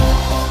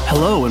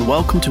Hello and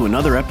welcome to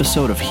another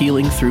episode of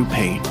Healing Through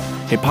Pain,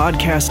 a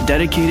podcast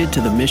dedicated to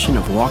the mission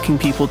of walking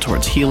people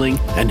towards healing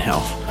and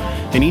health.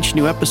 In each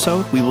new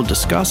episode, we will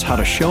discuss how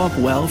to show up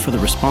well for the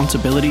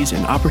responsibilities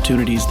and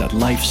opportunities that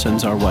life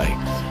sends our way.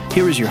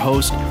 Here is your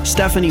host,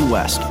 Stephanie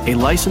West, a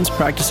licensed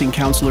practicing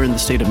counselor in the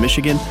state of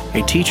Michigan,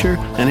 a teacher,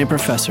 and a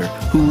professor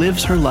who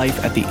lives her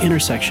life at the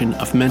intersection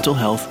of mental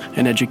health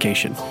and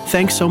education.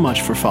 Thanks so much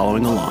for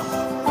following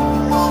along.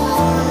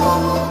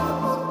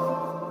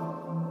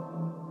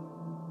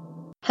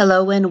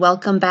 Hello and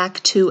welcome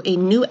back to a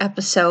new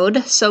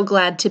episode. So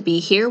glad to be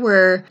here.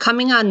 We're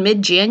coming on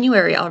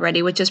mid-January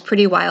already, which is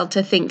pretty wild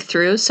to think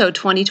through. So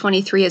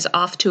 2023 is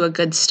off to a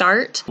good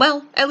start.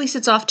 Well, at least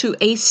it's off to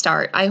a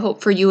start. I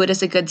hope for you it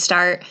is a good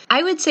start.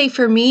 I would say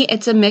for me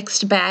it's a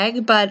mixed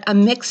bag, but a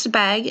mixed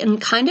bag in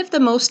kind of the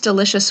most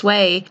delicious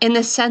way, in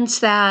the sense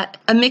that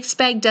a mixed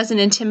bag doesn't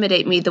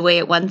intimidate me the way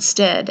it once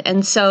did.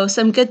 And so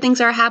some good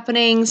things are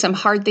happening, some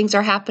hard things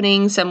are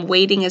happening, some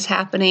waiting is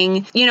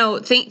happening.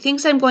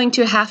 Things I'm going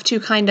to have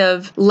to kind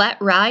of let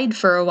ride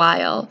for a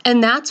while.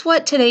 And that's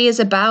what today is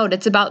about.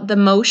 It's about the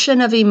motion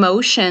of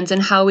emotions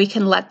and how we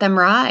can let them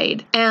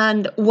ride.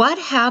 And what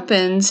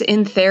happens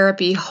in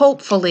therapy,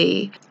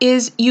 hopefully,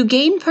 is you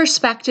gain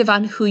perspective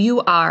on who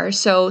you are.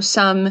 So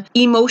some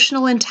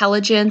emotional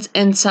intelligence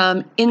and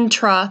some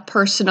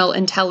intrapersonal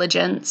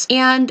intelligence.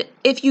 And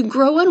if you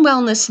grow in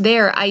wellness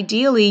there,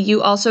 ideally,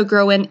 you also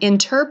grow in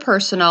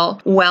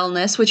interpersonal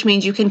wellness, which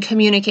means you can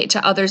communicate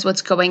to others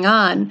what's going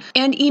on.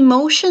 And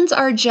emotions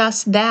are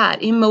just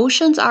that.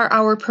 Emotions are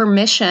our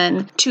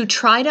permission to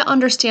try to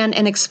understand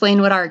and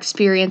explain what our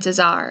experiences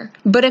are.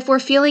 But if we're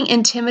feeling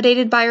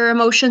intimidated by our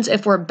emotions,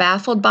 if we're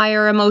baffled by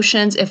our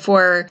emotions, if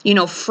we're,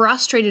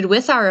 frustrated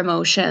with our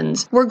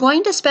emotions, we're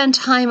going to spend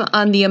time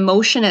on the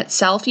emotion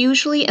itself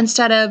usually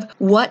instead of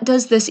what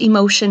does this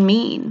emotion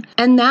mean?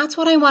 And that's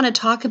what I want to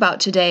talk about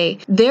today.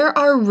 There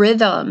are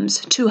rhythms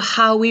to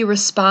how we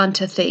respond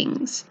to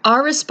things.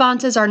 Our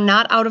responses are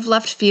not out of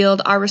left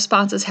field. Our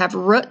responses have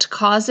root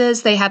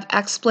causes. They have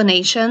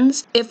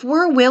explanations. If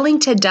we're willing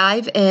to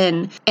dive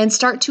in and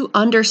start to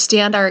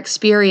understand our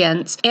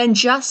experience and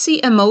just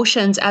see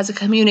emotions as a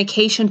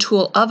communication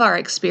tool of our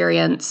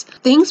experience,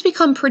 things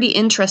become pretty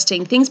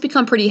interesting. Things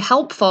become pretty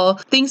helpful.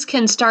 Things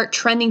can start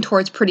trending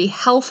towards pretty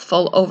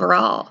healthful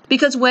overall.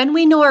 Because when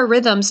we know our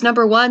rhythms,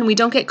 number one, we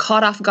don't get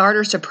caught off guard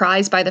or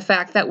surprised by the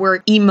fact that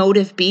we're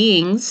emotive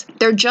beings.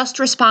 They're just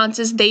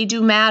responses. They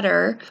do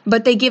matter,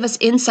 but they give us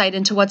insight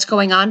into what's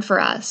going on for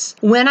us.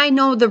 When I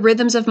know the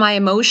rhythms of my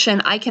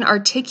emotion, I can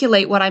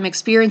articulate what I'm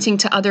experiencing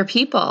to other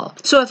people.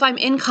 So if I'm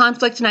in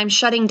conflict and I'm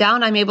shutting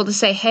down, I'm able to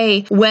say,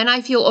 hey, when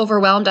I feel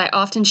overwhelmed, I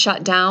often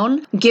shut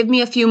down. Give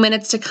me a few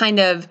minutes to kind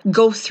of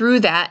go through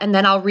that, and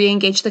then I'll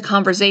re-engage the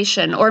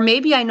conversation. Or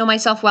maybe I know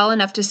myself well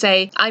enough to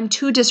say, I'm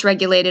too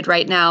dysregulated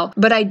right now,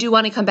 but I do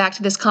want to come back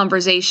to this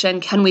conversation.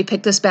 Can we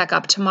pick this back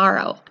up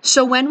tomorrow?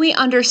 So when we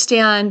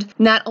understand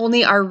not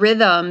only our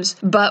rhythms,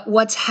 but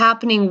what's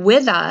happening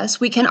with us,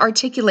 we can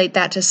articulate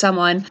that to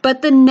someone.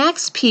 But the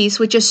next piece,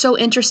 which is so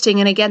interesting,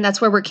 and again, that's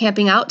where we're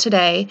camping out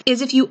today,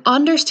 is if you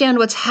understand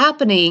what's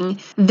happening,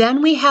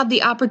 then we have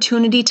the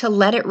opportunity to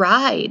let it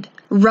ride.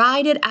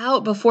 Ride it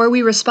out before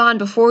we respond,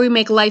 before we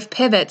make life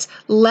pivots.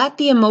 Let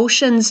the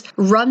emotions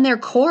run their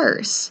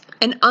course.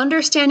 And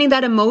understanding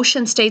that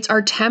emotion states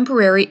are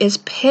temporary is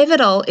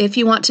pivotal if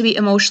you want to be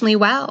emotionally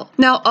well.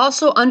 Now,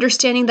 also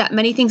understanding that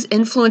many things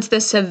influence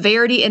the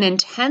severity and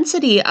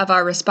intensity of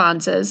our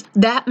responses,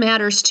 that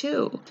matters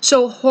too.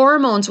 So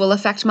hormones will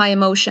affect my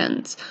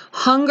emotions.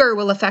 Hunger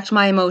will affect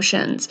my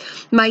emotions.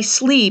 My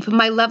sleep,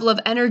 my level of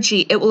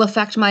energy, it will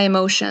affect my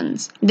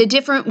emotions. The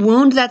different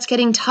wound that's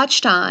getting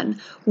touched on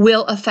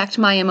will affect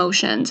my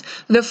emotions.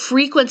 The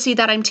frequency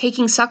that I'm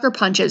taking sucker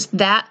punches,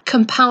 that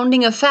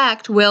compounding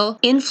effect will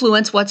influence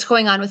what's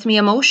going on with me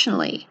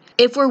emotionally.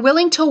 If we're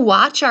willing to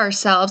watch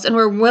ourselves and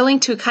we're willing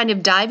to kind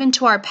of dive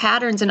into our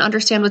patterns and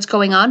understand what's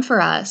going on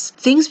for us,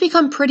 things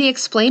become pretty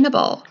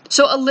explainable.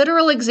 So a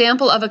literal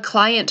example of a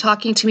client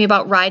talking to me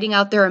about riding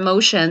out their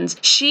emotions,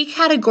 she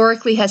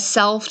categorically has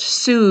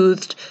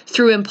self-soothed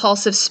through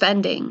impulsive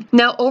spending.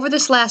 Now, over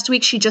this last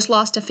week, she just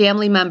lost a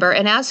family member,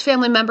 and as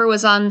family member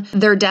was on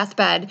their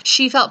deathbed,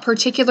 she felt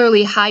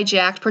particularly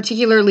hijacked,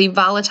 particularly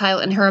volatile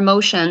in her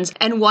emotions,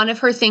 and one of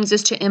her things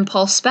is to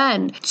impulse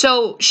spend.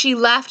 So she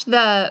left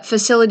the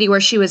facility where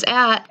she was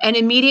at and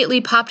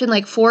immediately popped in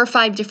like 4 or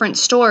 5 different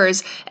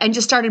stores and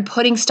just started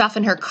putting stuff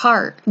in her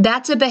cart.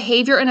 That's a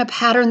behavior and a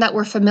pattern that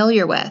we're familiar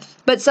with.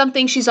 But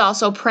something she's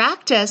also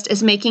practiced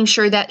is making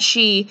sure that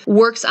she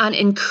works on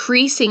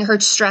increasing her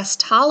stress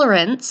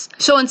tolerance.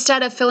 So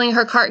instead of filling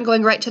her cart and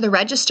going right to the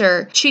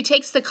register, she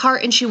takes the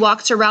cart and she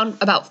walks around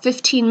about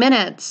 15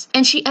 minutes.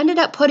 And she ended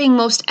up putting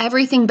most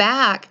everything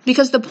back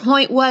because the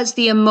point was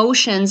the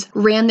emotions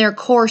ran their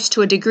course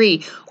to a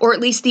degree, or at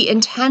least the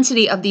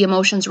intensity of the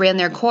emotions ran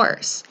their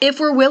course. If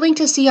we're willing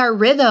to see our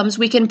rhythms,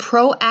 we can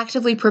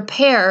proactively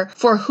prepare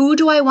for who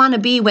do I want to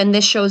be when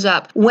this shows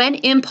up? When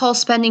impulse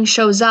spending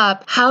shows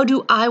up, how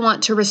do I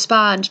want to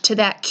respond to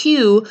that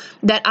cue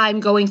that I'm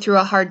going through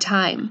a hard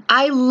time?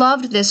 I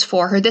loved this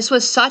for her. This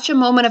was such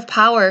a moment of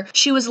power.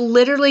 She was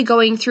literally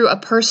going through a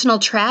personal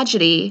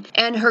tragedy,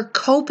 and her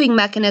coping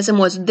mechanism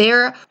was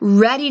there,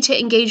 ready to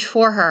engage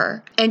for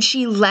her, and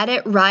she let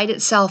it ride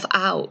itself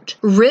out.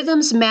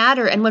 Rhythms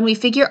matter, and when we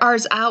figure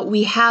ours out,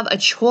 we have a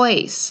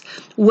choice.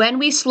 When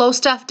we slow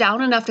stuff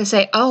down enough to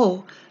say,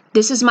 oh,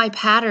 this is my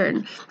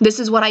pattern. This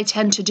is what I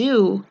tend to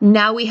do.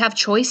 Now we have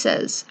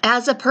choices.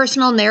 As a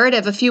personal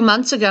narrative, a few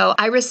months ago,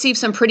 I received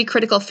some pretty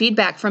critical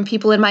feedback from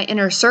people in my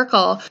inner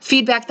circle,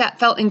 feedback that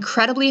felt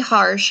incredibly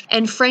harsh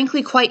and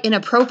frankly quite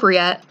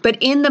inappropriate, but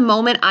in the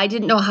moment, I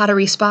didn't know how to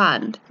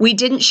respond. We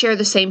didn't share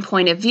the same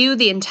point of view.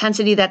 The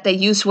intensity that they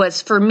used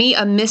was, for me,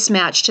 a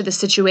mismatch to the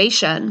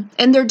situation,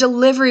 and their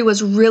delivery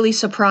was really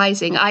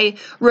surprising. I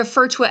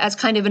refer to it as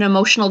kind of an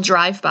emotional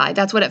drive-by.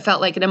 That's what it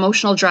felt like, an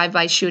emotional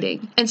drive-by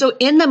shooting. And so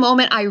in the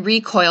moment I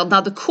recoiled.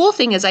 Now, the cool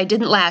thing is I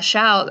didn't lash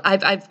out.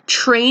 I've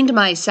trained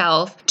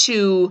myself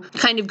to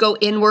kind of go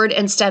inward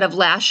instead of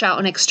lash out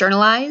and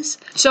externalize.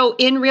 So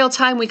in real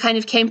time, we kind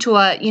of came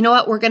to you know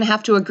what, we're going to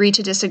have to agree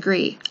to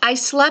disagree. I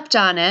slept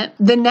on it.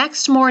 The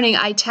next morning,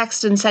 I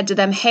texted and said to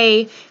them,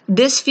 hey,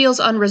 this feels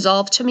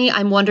unresolved to me.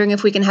 I'm wondering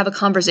if we can have a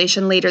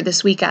conversation later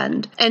this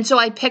weekend. And so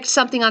I picked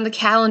something on the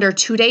calendar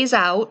 2 days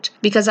out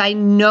because I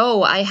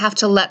know I have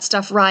to let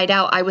stuff ride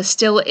out. I was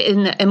still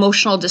in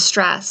emotional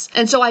distress.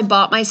 And so I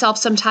bought myself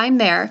some time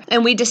there,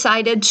 and we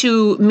decided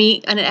to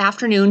meet in an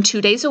afternoon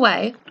 2 days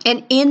away.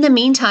 And in the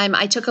meantime,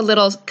 I took a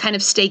little kind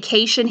of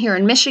staycation here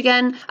in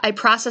Michigan. I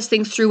processed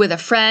things through with a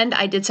friend.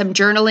 I did some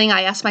journaling.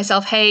 I asked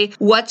myself, hey,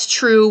 what's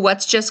true?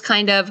 What's just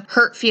kind of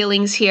hurt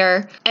feelings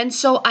here? And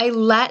so I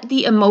let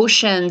the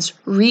emotions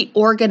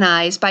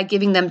reorganize by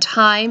giving them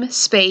time,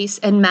 space,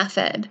 and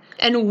method.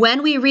 And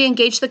when we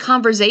re-engaged the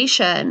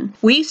conversation,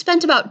 we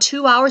spent about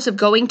 2 hours of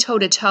going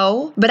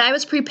toe-to-toe, but I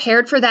was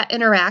prepared for that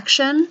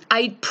interaction.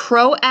 I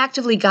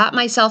proactively got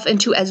myself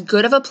into as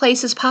good of a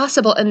place as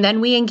possible, and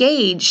then we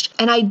engaged.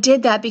 And I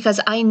did that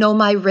because I know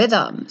my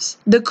rhythms.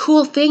 The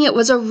cool thing, it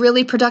was a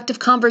really productive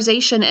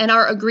conversation, and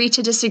our agree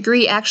to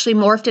disagree actually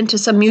morphed into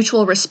some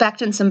mutual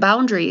respect and some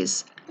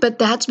boundaries. But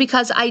that's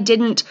because I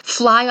didn't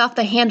fly off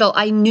the handle.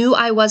 I knew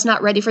I was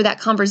not ready for that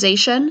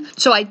conversation.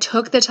 So I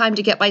took the time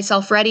to get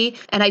myself ready,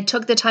 and I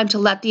took the time to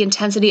let the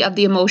intensity of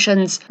the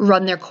emotions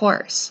run their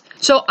course.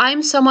 So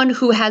I'm someone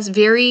who has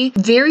very,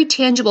 very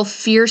tangible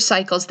fear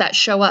cycles that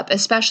show up,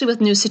 especially with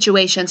new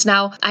situations.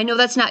 Now, I know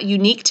that's not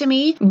unique to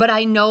me, but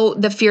I know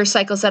the fear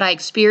cycles that I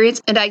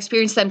experience, and I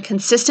experience them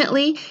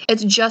consistently.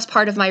 It's just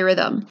part of my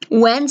rhythm.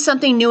 When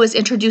something new is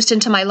introduced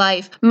into my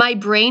life, my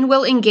brain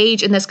will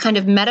engage in this kind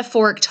of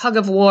metaphoric tug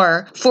of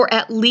war for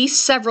at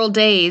least several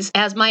days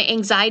as my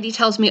anxiety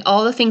tells me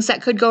all the things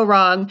that could go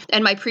wrong,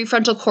 and my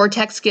prefrontal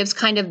cortex gives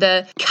kind of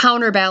the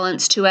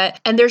counterbalance to it.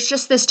 And there's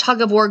just this tug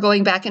of war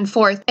going back and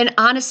forth. And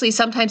honestly,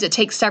 sometimes it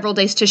takes several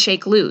days to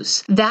shake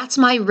loose. That's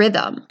my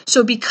rhythm.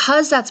 So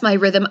because that's my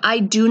rhythm, I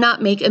do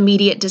not make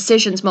immediate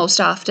decisions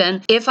most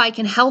often if I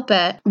can help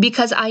it,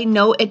 because I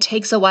know it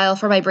takes a while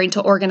for my brain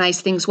to organize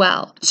things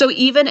well. So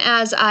even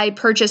as I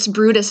purchased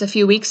Brutus a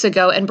few weeks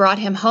ago and brought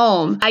him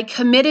home, I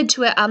committed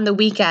to it on the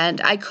weekend.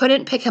 I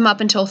couldn't pick him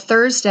up until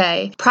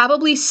Thursday,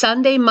 probably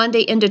Sunday,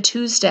 Monday into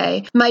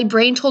Tuesday. My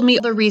brain told me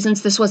the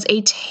reasons this was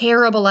a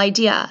terrible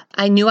idea.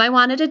 I knew I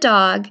wanted a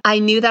dog. I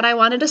knew that I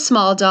wanted a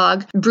small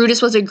dog.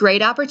 Brutus was a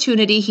great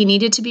opportunity. He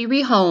needed to be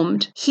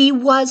rehomed. He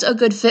was a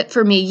good fit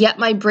for me, yet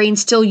my brain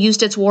still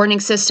used its warning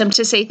system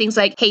to say things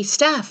like, hey,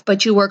 Steph,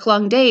 but you work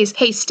long days.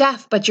 Hey,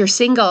 Steph, but you're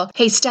single.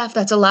 Hey, Steph,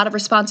 that's a lot of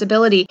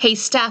responsibility. Hey,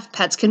 Steph,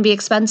 pets can be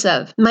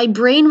expensive. My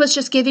brain was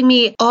just giving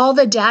me all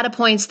the data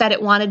points that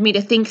it wanted me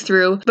to think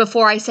through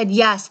before I said,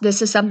 yes,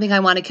 this is something I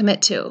want to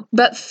commit to.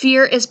 But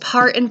fear is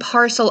part and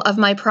parcel of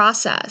my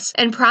process.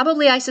 And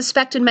probably, I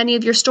suspect in many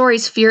of your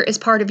stories, fear is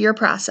part of your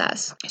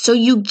process. So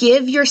you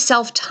give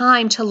yourself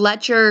time to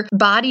let your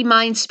body,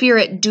 mind,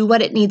 spirit do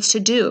what it needs to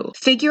do.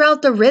 Figure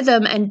out the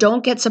rhythm and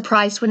don't get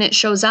surprised when it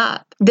shows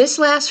up. This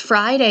last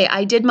Friday,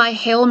 I did my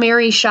Hail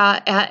Mary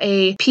shot at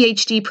a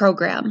PhD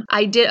program.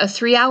 I did a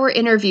 3-hour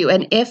interview,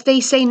 and if they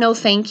say no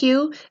thank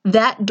you,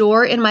 that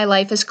door in my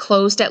life is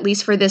closed, at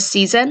least for this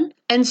season.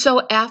 And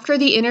so after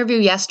the interview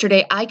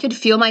yesterday, I could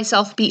feel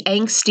myself be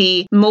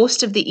angsty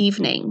most of the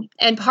evening.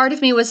 And part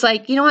of me was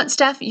like, you know what,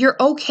 Steph, you're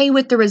okay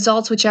with the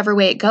results whichever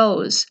way it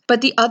goes.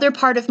 But the other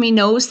part of me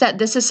knows that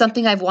this is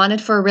something I've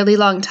wanted for a really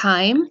long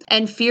time,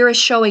 and fear is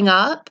showing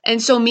up. And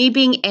so me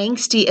being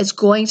angsty is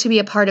going to be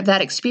a part of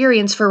that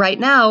experience experience for right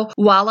now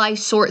while I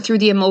sort through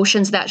the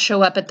emotions that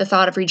show up at the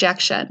thought of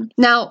rejection.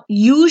 Now,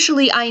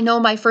 usually I know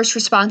my first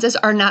responses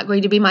are not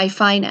going to be my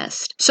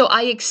finest. So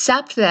I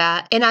accept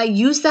that and I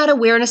use that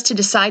awareness to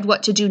decide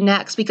what to do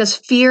next because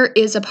fear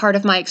is a part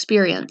of my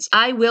experience.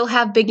 I will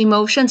have big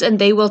emotions and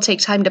they will take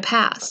time to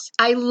pass.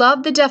 I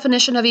love the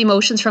definition of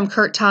emotions from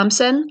Curt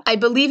Thompson. I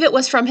believe it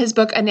was from his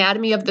book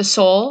Anatomy of the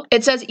Soul.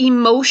 It says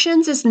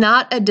emotions is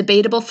not a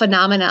debatable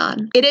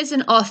phenomenon. It is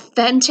an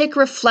authentic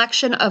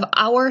reflection of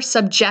our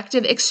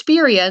subjective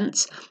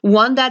experience,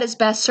 one that is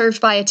best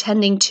served by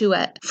attending to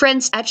it.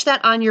 Friends, etch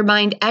that on your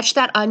mind, etch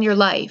that on your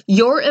life.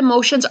 Your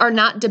emotions are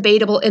not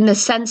debatable in the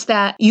sense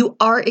that you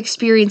are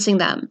experiencing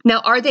them.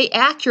 Now, are they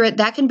accurate?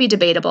 That can be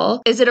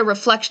debatable. Is it a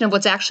reflection of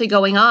what's actually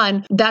going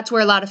on? That's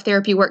where a lot of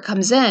therapy work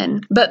comes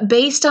in. But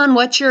based on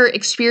what you're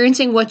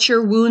experiencing, what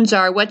your wounds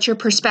are, what your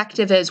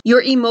perspective is,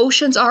 your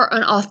emotions are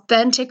an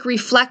authentic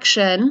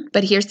reflection,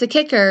 but here's the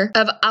kicker,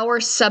 of our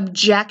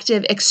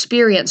subjective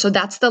experience. So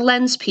that's the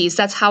lens piece.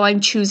 That's how I'm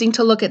choosing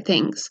to look at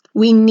things.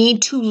 We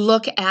need to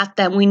look at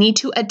them. We need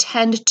to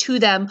attend to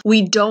them.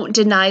 We don't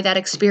deny that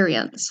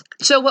experience.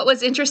 So what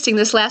was interesting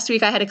this last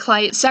week, I had a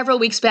client several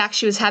weeks back,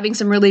 she was having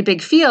some really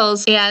big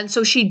feels. And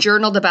so she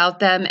journaled about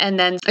them and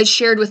then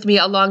shared with me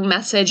a long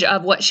message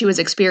of what she was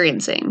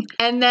experiencing.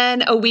 And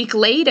then a week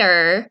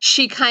later,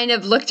 she kind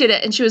of looked at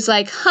it and she was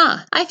like,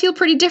 I feel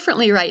pretty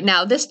differently right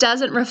now. This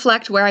doesn't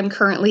reflect where I'm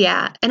currently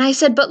at. And I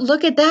said, but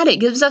look at that. It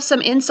gives us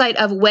some insight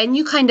of when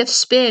you kind of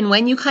spin,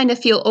 when you kind of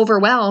feel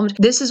overwhelmed,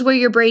 this is where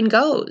your brain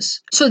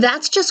goes. So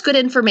that's just good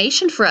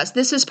information for us.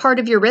 This is part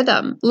of your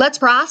rhythm. Let's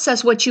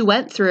process what you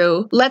went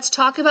through. Let's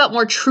talk about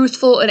more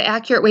truthful and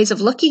accurate ways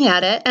of looking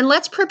at it. And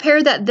let's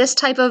prepare that this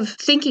type of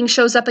thinking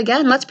shows up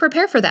again. Let's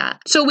prepare for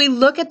that. So we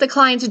look at the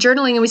client's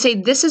journaling and we say,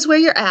 this is where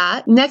you're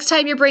at. Next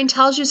time your brain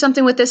tells you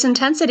something with this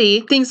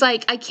intensity, things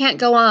like, I can't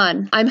go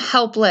on. I'm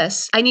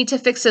helpless. I need to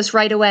fix this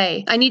right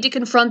away. I need to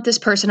confront this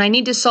person. I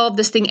need to solve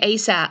this thing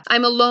ASAP.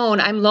 I'm alone.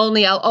 I'm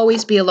lonely. I'll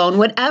always be alone.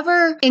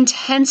 Whatever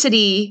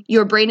intensity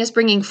your brain is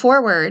bringing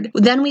forward,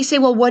 then we say,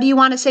 well, what do you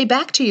want to say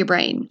back to your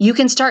brain? You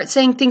can start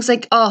saying things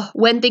like,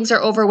 when things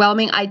are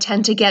overwhelming, I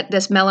tend to get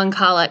this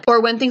melancholic.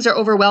 Or when things are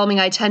overwhelming,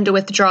 I tend to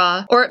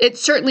withdraw. Or it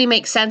certainly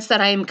makes sense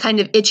that I'm kind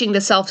of itching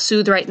to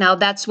self-soothe right now.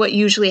 That's what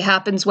usually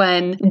happens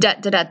when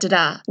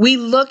We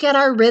look at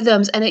our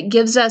rhythms and it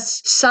gives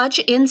us such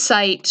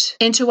insight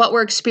into what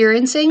we're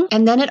experiencing.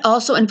 And then it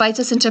also invites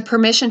us into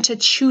permission to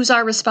choose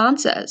our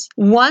responses.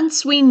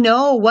 Once we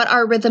know what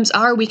our rhythms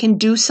are, we can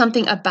do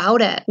something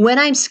about it. When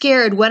I'm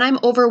scared, when I'm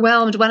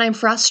overwhelmed, when I'm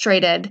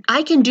frustrated,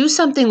 I can do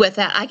something with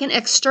that. I can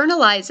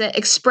externalize it,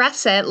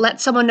 express it,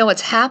 let someone know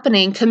what's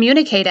happening,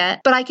 communicate it,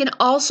 but I can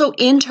also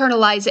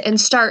internalize it and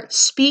start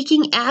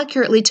speaking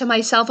accurately to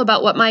myself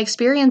about what my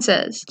experience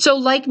is. So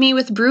like me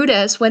with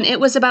Brutus, when it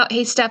was about,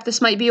 hey, Steph,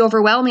 this might be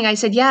overwhelming, I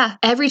said, yeah,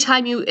 every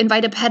time you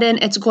invite a pet in,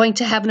 it's going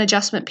to have an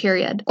adjustment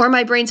period. Or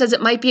my brain says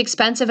it might be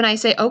expensive, and I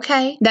say,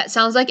 okay, that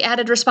sounds like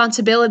added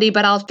responsibility,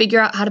 but I'll figure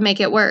out how to make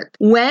it work.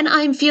 When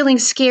I'm feeling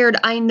scared,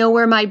 I know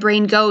where my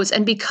brain goes.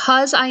 And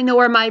because I know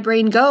where my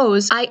brain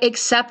goes, I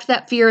accept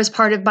that fear as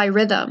part of my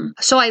rhythm.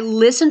 So I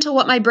listen to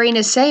what my brain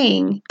is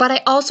saying, but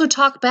I also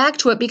talk back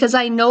to it because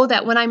I know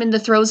that when I'm in the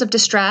throes of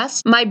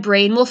distress, my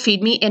brain will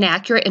feed me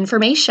inaccurate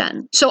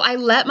information. So I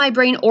let my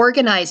brain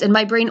organize, and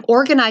my brain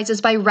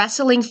organizes by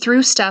wrestling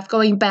through stuff,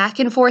 going back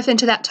and forth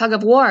into that tug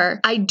of war.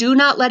 I do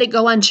not let it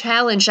go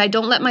unchallenged. I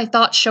don't let my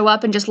thoughts show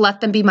up and just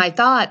let them be my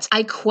thoughts.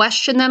 I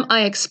question them,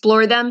 I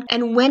explore them.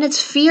 And when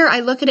it's fear, I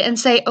look at it and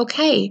say,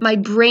 okay, my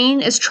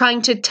brain is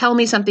trying to tell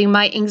me something.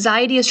 My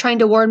anxiety is trying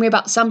to warn me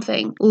about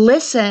something.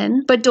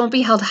 Listen, but don't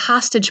be held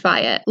hostage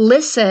by it.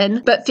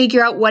 Listen, but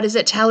figure out what is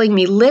it telling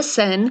me.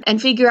 Listen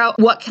and figure out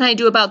what can I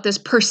do about this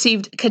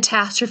perceived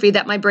catastrophe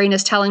that my brain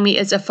is telling me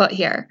is afoot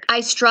here.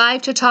 I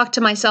strive to talk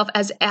to myself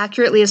as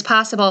accurately as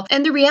possible.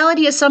 And the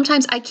reality is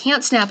sometimes I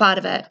can't snap out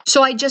of it.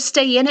 So I just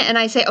stay in it and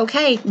I say,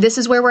 okay, this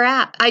is where we're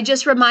at. I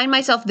just remind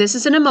myself this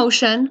is an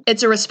emotion.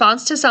 It's a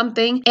response to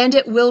something and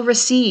it will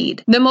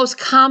recede. The most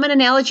common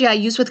analogy I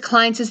use with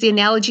clients is the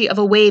analogy of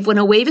a wave. When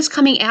a wave is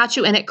coming at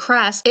you and it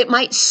crests, it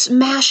might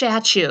smash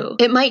at you.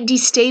 It might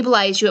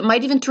destabilize you. It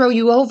might even throw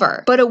you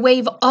over. But a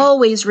wave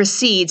always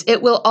recedes.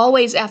 It will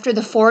always, after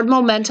the forward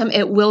momentum,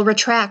 it will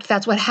retract.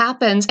 That's what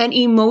happens. And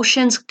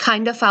emotions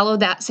kind of follow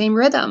that same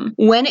rhythm.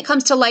 When it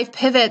comes to life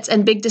pivots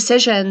and big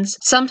decisions,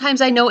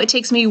 sometimes I know it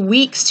takes me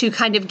weeks to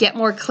kind of get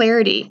more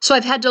clarity. So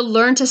I've had to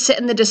learn to sit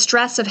in the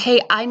distress of,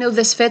 hey, I know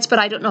this fits, but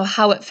I don't know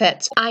how it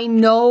fits. I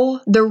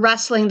know the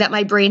wrestling that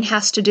my brain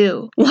has to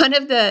do. One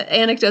of the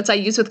anecdotes I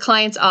use with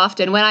clients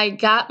often, when I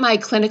got my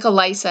clinical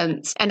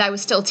license and I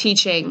was still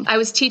teaching, I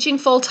was teaching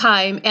full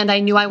time and I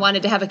knew I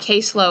wanted to have a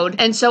caseload.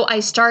 And so I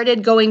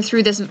started going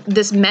through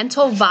this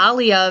mental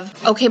volley of,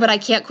 okay, but I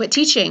can't quit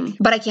teaching,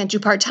 but I can't do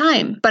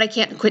part-time, but I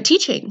can't quit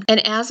teaching.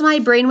 And as my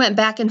brain went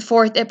back and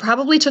forth, it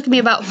probably took me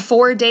about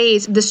 4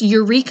 days, this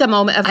eureka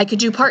moment of I could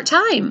do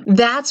part-time.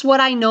 That's what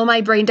I know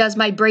my brain does.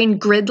 My brain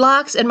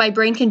gridlocks and my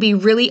brain can be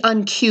really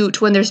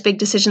uncute when there's big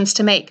decisions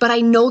to make. But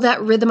I know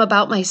that rhythm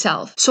about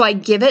myself. So I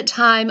give it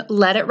time,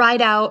 let it ride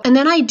inside out, and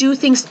then I do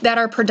things that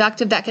are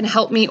productive that can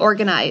help me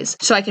organize.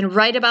 So I can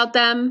write about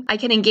them, I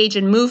can engage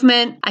in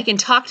movement, I can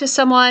talk to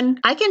someone,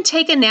 I can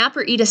take a nap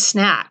or eat a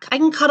snack, I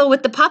can cuddle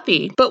with the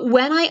puppy. But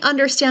when I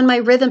understand my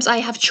rhythms, I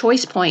have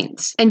choice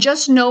points. And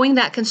just knowing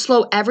that can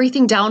slow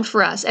everything down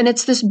for us. And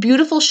it's this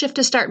beautiful shift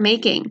to start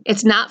making.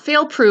 It's not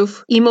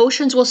fail-proof.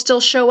 Emotions will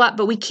still show up,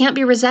 but we can't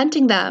be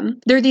resenting them.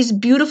 They're these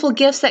beautiful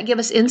gifts that give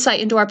us insight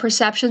into our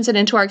perceptions and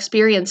into our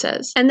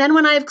experiences. And then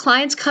when I have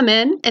clients come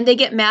in and they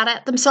get mad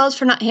at themselves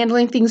for not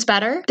handling things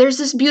better, there's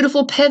this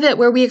beautiful pivot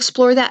where we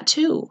explore that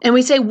too. And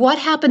we say, what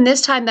happened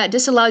this time that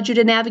disallowed you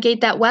to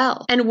navigate that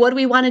well? And what do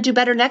we want to do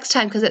better next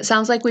time? Because it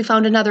sounds like we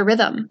found another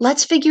rhythm.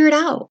 Let's figure it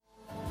out.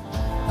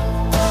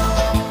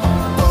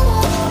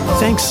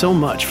 Thanks so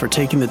much for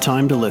taking the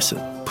time to listen.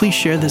 Please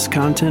share this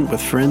content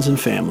with friends and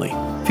family.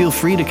 Feel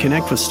free to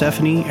connect with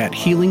Stephanie at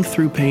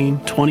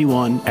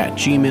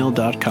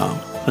healingthroughpain21@gmail.com.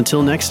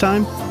 Until next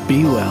time,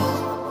 be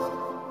well.